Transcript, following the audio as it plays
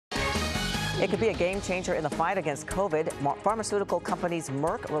It could be a game changer in the fight against COVID. Pharmaceutical companies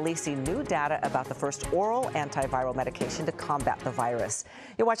Merck releasing new data about the first oral antiviral medication to combat the virus.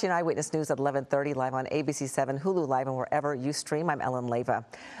 You're watching Eyewitness News at 11:30 live on ABC7, Hulu Live, and wherever you stream. I'm Ellen Leyva.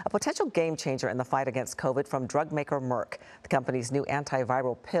 A potential game changer in the fight against COVID from drug maker Merck. The company's new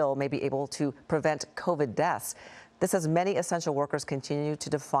antiviral pill may be able to prevent COVID deaths. This as many essential workers continue to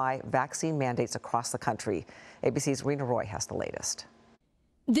defy vaccine mandates across the country. ABC's Rena Roy has the latest.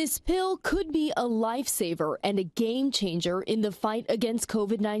 This pill could be a lifesaver and a game changer in the fight against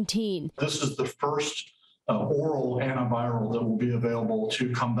COVID-19. This is the first oral antiviral that will be available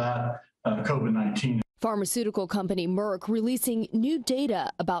to combat COVID-19. Pharmaceutical company Merck releasing new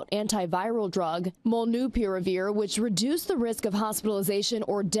data about antiviral drug molnupiravir, which reduced the risk of hospitalization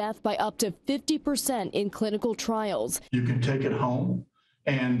or death by up to 50% in clinical trials. You can take it home,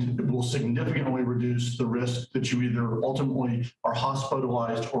 and it will significantly reduce the risk that you either ultimately are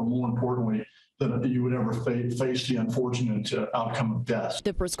hospitalized or, more importantly, that you would ever face the unfortunate outcome of death.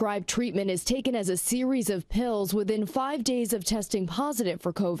 The prescribed treatment is taken as a series of pills within 5 days of testing positive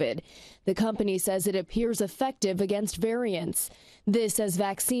for COVID. The company says it appears effective against variants. This as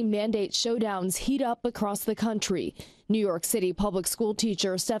vaccine mandate showdowns heat up across the country. New York City public school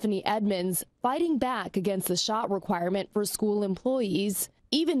teacher Stephanie Edmonds fighting back against the shot requirement for school employees,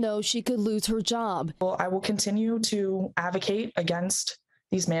 even though she could lose her job. Well, I will continue to advocate against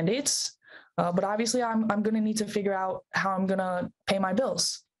these mandates. But obviously, I'm going to need to figure out how I'm going to pay my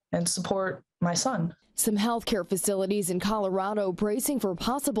bills and support my son. Some healthcare facilities in Colorado bracing for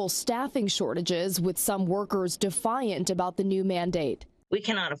possible staffing shortages, with some workers defiant about the new mandate. We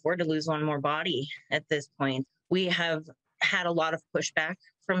cannot afford to lose one more body at this point. We have had a lot of pushback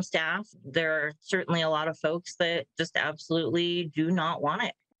from staff. There are certainly a lot of folks that just absolutely do not want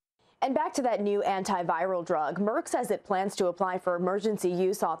it. And back to that new antiviral drug, Merck says it plans to apply for emergency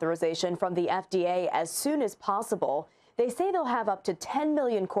use authorization from the FDA as soon as possible. They say they'll have up to 10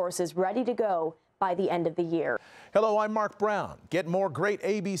 million courses ready to go by the end of the year. Hello, I'm Mark Brown. Get more great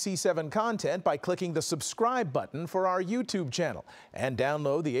ABC7 content by clicking the subscribe button for our YouTube channel, and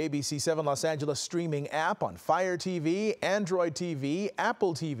download the ABC7 Los Angeles streaming app on Fire TV, Android TV,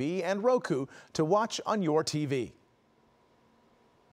 Apple TV, and Roku to watch on your TV.